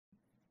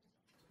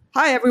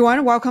Hi,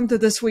 everyone. Welcome to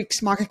this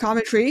week's market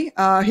commentary.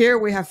 Here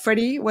we have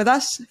Freddy with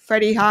us.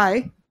 Freddy,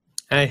 hi.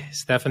 Hey,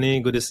 Stephanie.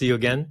 Good to see you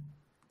again.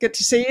 Good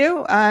to see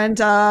you. And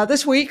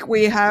this week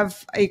we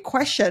have a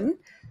question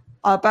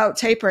about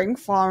tapering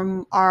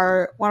from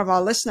one of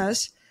our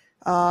listeners,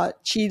 Chi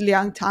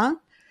Liang Tang.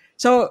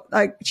 So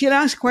Chi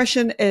Liang's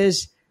question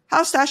is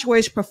how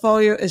StashAway's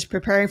portfolio is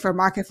preparing for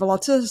market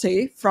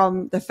volatility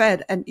from the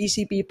Fed and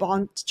ECB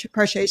bond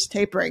purchase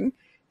tapering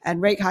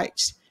and rate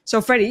hikes. So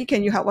Freddy,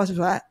 can you help us with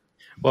that?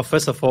 Well,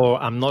 first of all,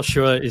 I'm not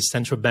sure it's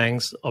central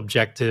bank's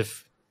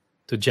objective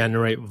to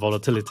generate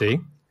volatility.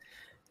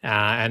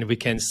 And we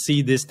can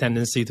see this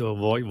tendency to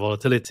avoid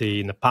volatility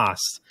in the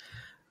past.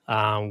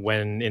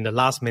 When in the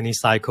last many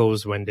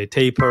cycles, when they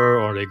taper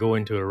or they go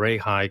into a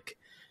rate hike,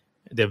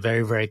 they're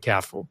very, very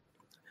careful.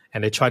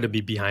 And they try to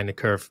be behind the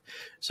curve.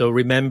 So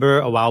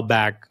remember a while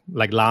back,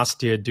 like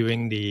last year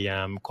during the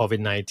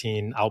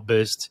COVID-19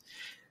 outburst,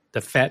 the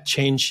Fed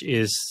changed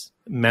its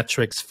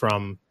metrics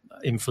from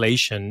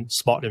inflation,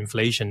 spot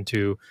inflation,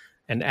 to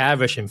an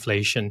average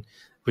inflation,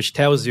 which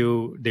tells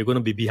you they're going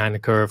to be behind the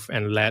curve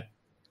and let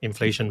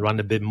inflation run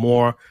a bit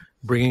more,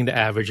 bringing the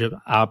average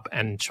up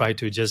and try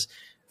to just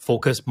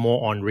focus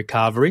more on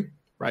recovery,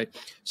 right?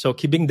 So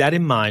keeping that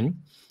in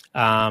mind,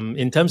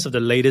 in terms of the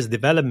latest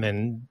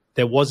development,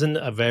 there wasn't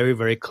a very,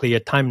 very clear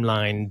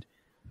timeline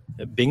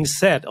being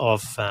set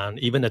of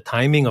even the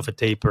timing of a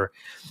taper.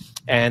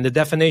 And the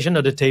definition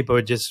of the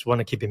taper, just want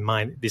to keep in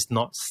mind, is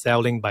not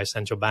selling by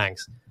central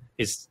banks.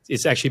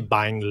 It's actually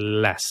buying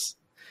less.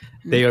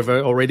 They have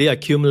already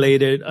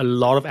accumulated a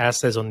lot of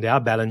assets on their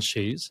balance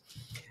sheets,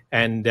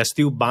 and they're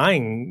still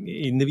buying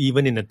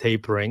even in the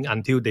tapering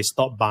until they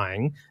stop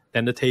buying.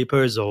 Then the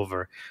taper is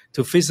over.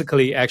 To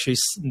physically actually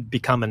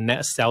become a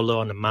net seller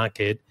on the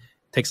market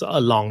takes a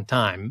long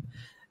time.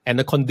 And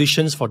the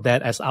conditions for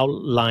that, as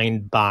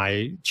outlined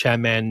by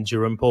Chairman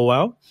Jerome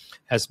Powell,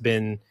 has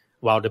been,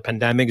 while the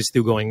pandemic is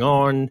still going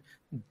on,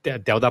 the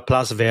Delta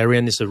Plus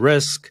variant is a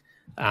risk.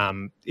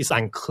 It's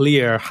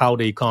unclear how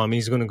the economy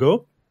is going to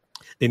go.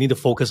 They need to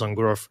focus on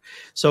growth.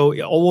 So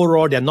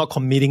overall, they're not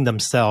committing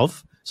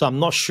themselves. So I'm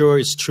not sure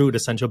it's true the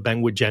central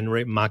bank would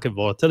generate market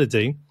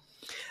volatility.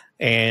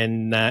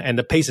 And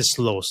the pace is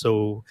slow.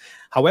 So,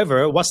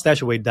 however, what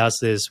StashAway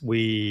does is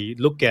we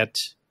look at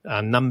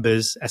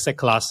numbers, asset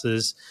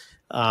classes,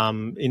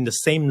 in the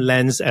same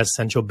lens as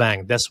central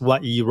bank. That's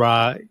what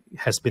ERA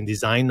has been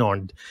designed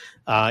on.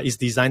 It's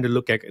designed to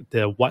look at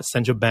what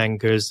central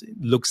bankers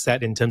looks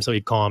at in terms of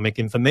economic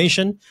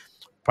information,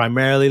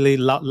 primarily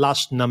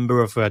large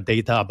number of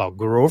data about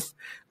growth,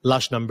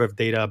 large number of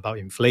data about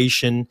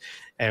inflation.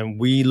 And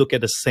we look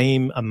at the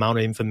same amount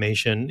of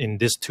information in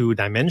these two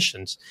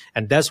dimensions.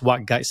 And that's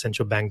what guides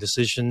central bank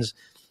decisions.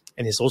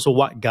 And it's also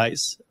what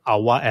guides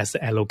our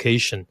asset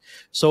allocation.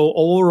 So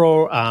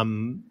overall,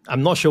 I'm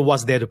not sure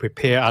what's there to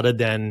prepare other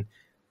than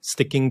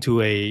sticking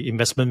to a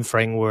investment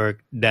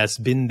framework that's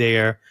been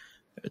there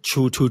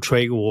through two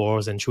trade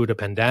wars and through the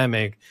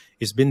pandemic.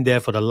 It's been there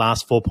for the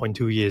last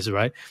 4.2 years,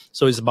 right?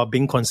 So it's about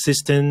being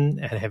consistent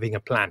and having a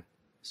plan.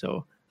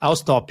 So I'll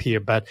stop here.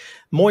 But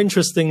more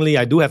interestingly,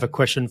 I do have a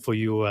question for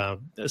you,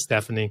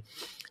 Stephanie.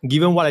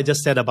 Given what I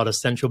just said about the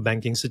central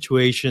banking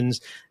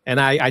situations, and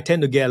I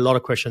tend to get a lot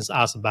of questions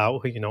asked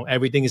about,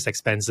 everything is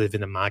expensive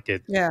in the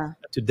market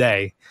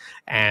today,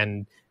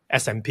 and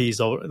S&P is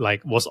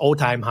was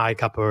all-time high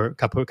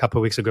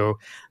couple weeks ago,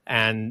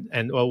 and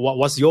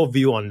what's your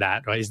view on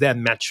that? Right? Is there a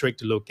metric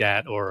to look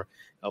at, or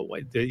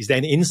is there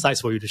any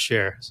insights for you to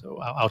share? So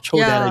I'll throw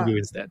that at you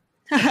instead.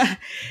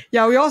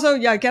 We also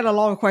get a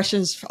lot of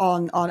questions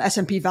on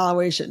S&P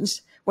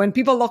valuations. When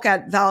people look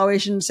at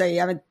valuations,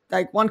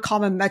 one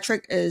common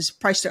metric is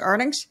price to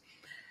earnings,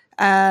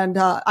 and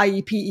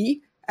i.e. PE.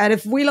 And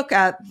if we look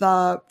at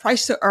the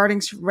price to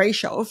earnings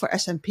ratio for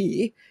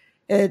S&P,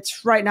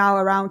 it's right now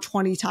around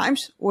 20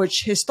 times,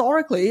 which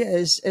historically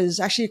is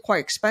actually quite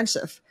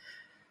expensive.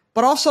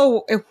 But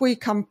also, if we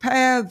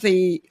compare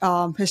the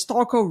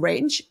historical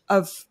range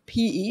of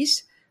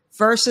PEs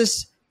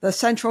versus the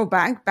central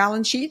bank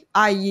balance sheet,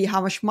 i.e.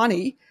 how much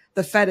money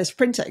the Fed is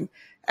printing,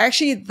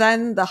 actually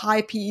then the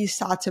high PEs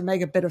start to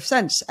make a bit of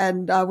sense.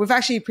 And we've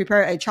actually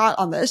prepared a chart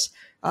on this,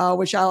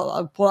 which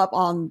I'll pull up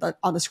on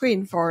the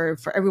screen for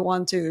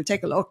everyone to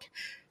take a look.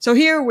 So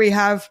here we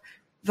have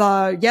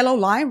the yellow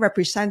line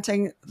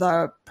representing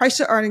the price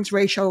to earnings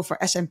ratio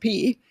for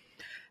S&P.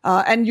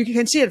 And you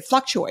can see it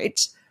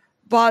fluctuates,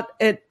 but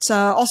it's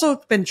also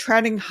been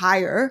trending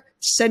higher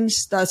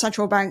since the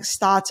central bank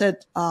started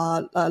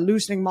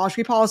loosening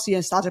monetary policy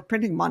and started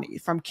printing money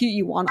from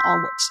QE1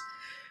 onwards.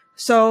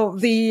 So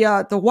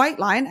the white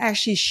line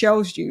actually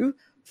shows you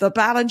the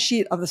balance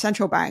sheet of the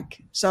central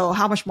bank. So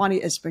how much money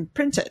has been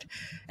printed,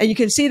 and you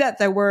can see that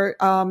there were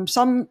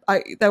some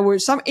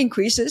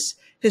increases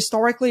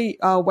historically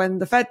when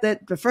the Fed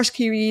did the first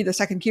QE, the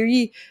second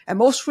QE, and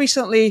most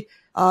recently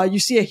you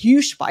see a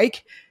huge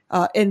spike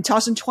in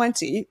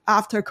 2020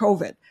 after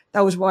COVID.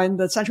 That was when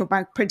the central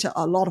bank printed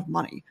a lot of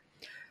money,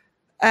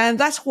 and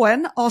that's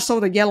when also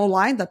the yellow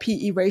line, the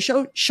PE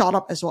ratio, shot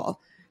up as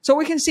well. So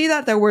we can see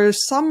that there were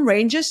some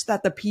ranges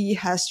that the PE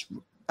has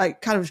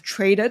like kind of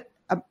traded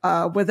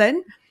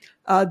within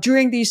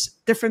during these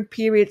different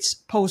periods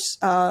post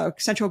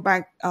central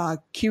bank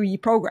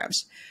QE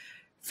programs.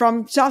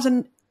 From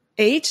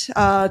 2008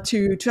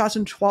 to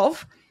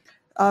 2012,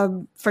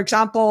 for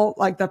example,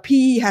 like the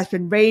PE has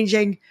been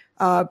ranging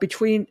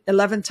between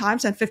 11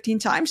 times and 15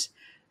 times.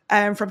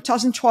 And from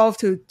 2012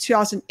 to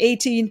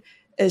 2018,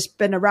 it's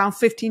been around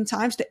 15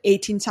 times to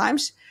 18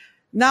 times.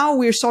 Now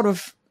we're sort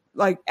of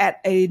like at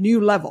a new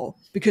level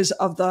because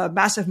of the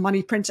massive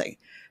money printing.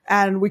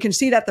 And we can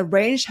see that the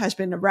range has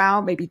been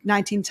around maybe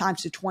 19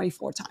 times to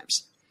 24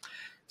 times.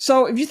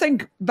 So if you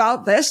think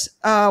about this,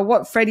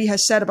 what Freddy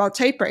has said about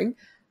tapering,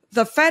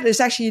 the Fed is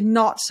actually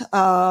not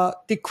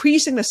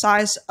decreasing the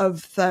size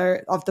of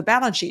the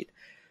balance sheet.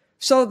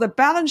 So the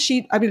balance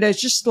sheet, I mean, they're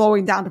just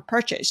slowing down the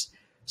purchase.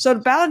 So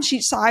the balance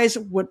sheet size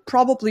would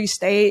probably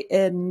stay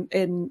in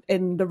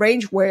the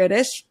range where it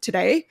is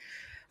today,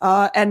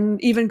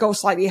 and even go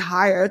slightly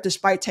higher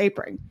despite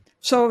tapering.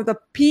 So the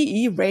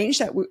PE range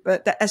that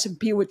the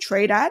S&P would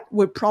trade at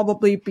would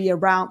probably be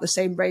around the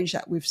same range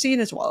that we've seen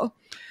as well.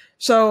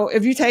 So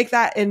if you take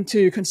that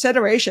into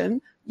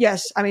consideration,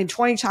 yes, I mean,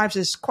 20 times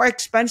is quite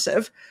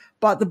expensive,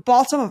 but the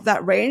bottom of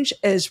that range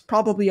is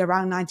probably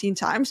around 19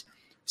 times.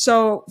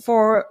 So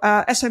for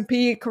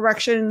S&P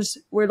corrections,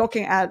 we're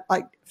looking at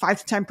like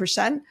 5 to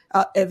 10%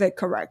 if it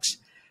corrects.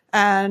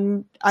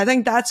 And I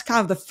think that's kind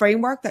of the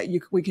framework that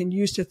we can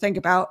use to think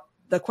about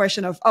the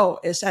question of, oh,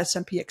 is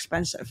S&P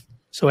expensive?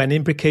 So an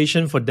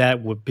implication for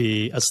that would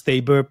be a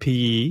stable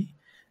PE.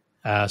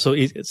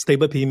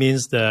 Stable PE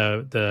means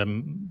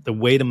the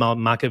way the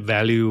market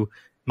value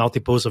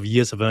multiples of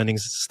years of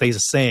earnings stays the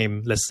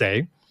same, let's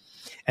say.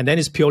 And then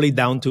it's purely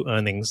down to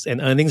earnings.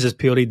 And earnings is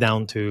purely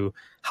down to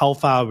how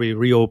far we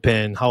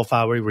reopen, how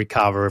far we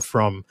recover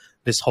from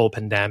this whole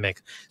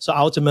pandemic. So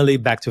ultimately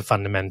back to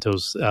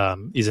fundamentals,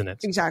 isn't it?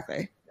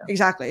 Exactly. Yeah.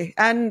 Exactly.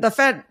 And the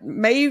Fed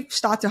may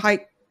start to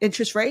hike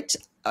interest rates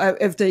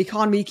if the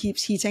economy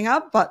keeps heating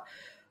up. But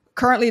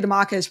currently the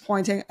market is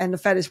pointing and the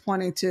Fed is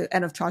pointing to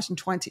end of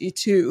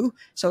 2022.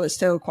 So it's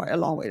still quite a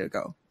long way to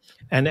go.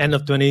 And end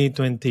of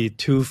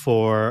 2022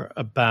 for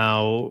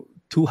about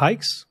 2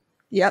 hikes?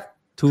 Yep.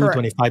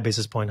 25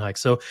 basis point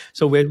hikes. So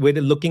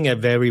we're looking at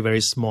very, very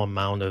small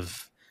amount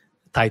of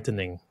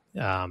tightening.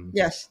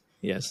 Yes.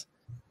 Yes.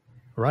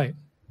 Right.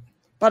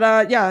 But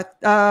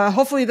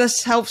hopefully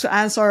this helps to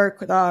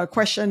answer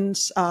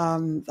questions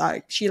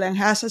like Leung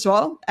has as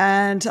well.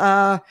 And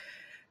I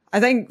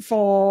think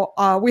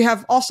we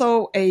have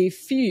also a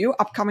few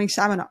upcoming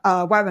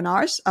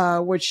webinars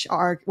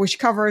which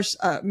covers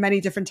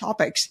many different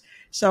topics.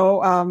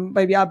 So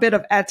maybe a bit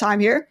of ad time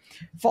here.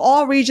 For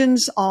all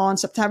regions on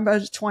September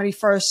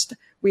 21st,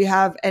 we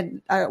have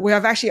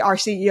actually our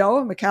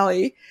CEO,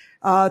 McKelly,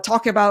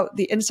 talking about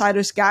the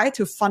insider's guide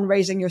to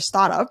fundraising your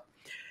startup.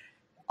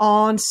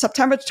 On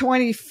September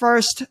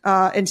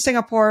 21st, in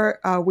Singapore,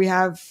 we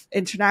have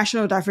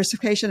international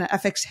diversification and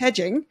FX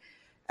hedging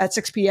at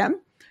 6 p.m.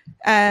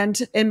 And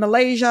in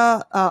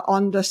Malaysia,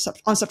 on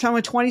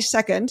September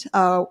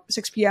 22nd,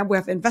 6 p.m., we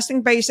have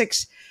investing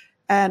basics.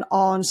 And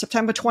on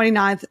September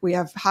 29th, we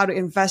have how to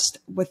invest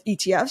with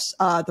ETFs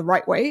the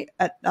right way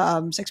at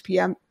 6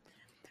 p.m.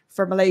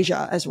 for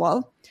Malaysia as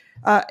well.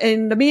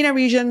 In the MENA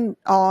region,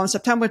 on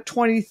September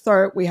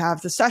 23rd, we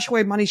have the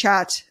StashAway's Money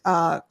Chat,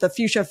 the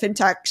future of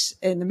fintechs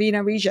in the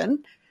MENA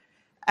region.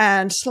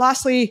 And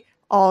lastly,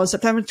 on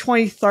September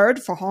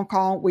 23rd for Hong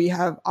Kong, we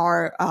have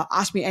our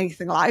Ask Me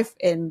Anything Live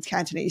in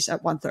Cantonese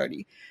at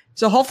 1:30.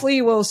 So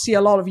hopefully we'll see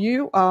a lot of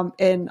you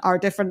in our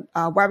different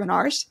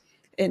webinars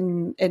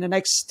in the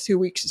next 2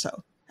 weeks or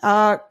so.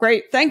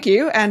 Great. Thank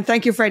you. And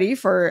thank you, Freddy,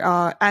 for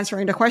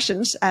answering the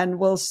questions. And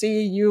we'll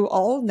see you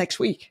all next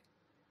week.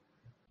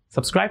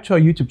 Subscribe to our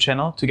YouTube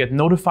channel to get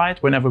notified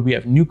whenever we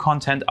have new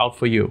content out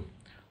for you.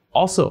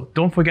 Also,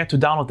 don't forget to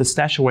download the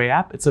StashAway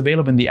app. It's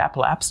available in the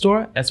Apple App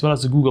Store as well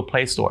as the Google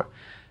Play Store.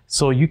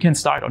 So you can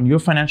start on your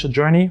financial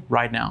journey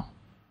right now.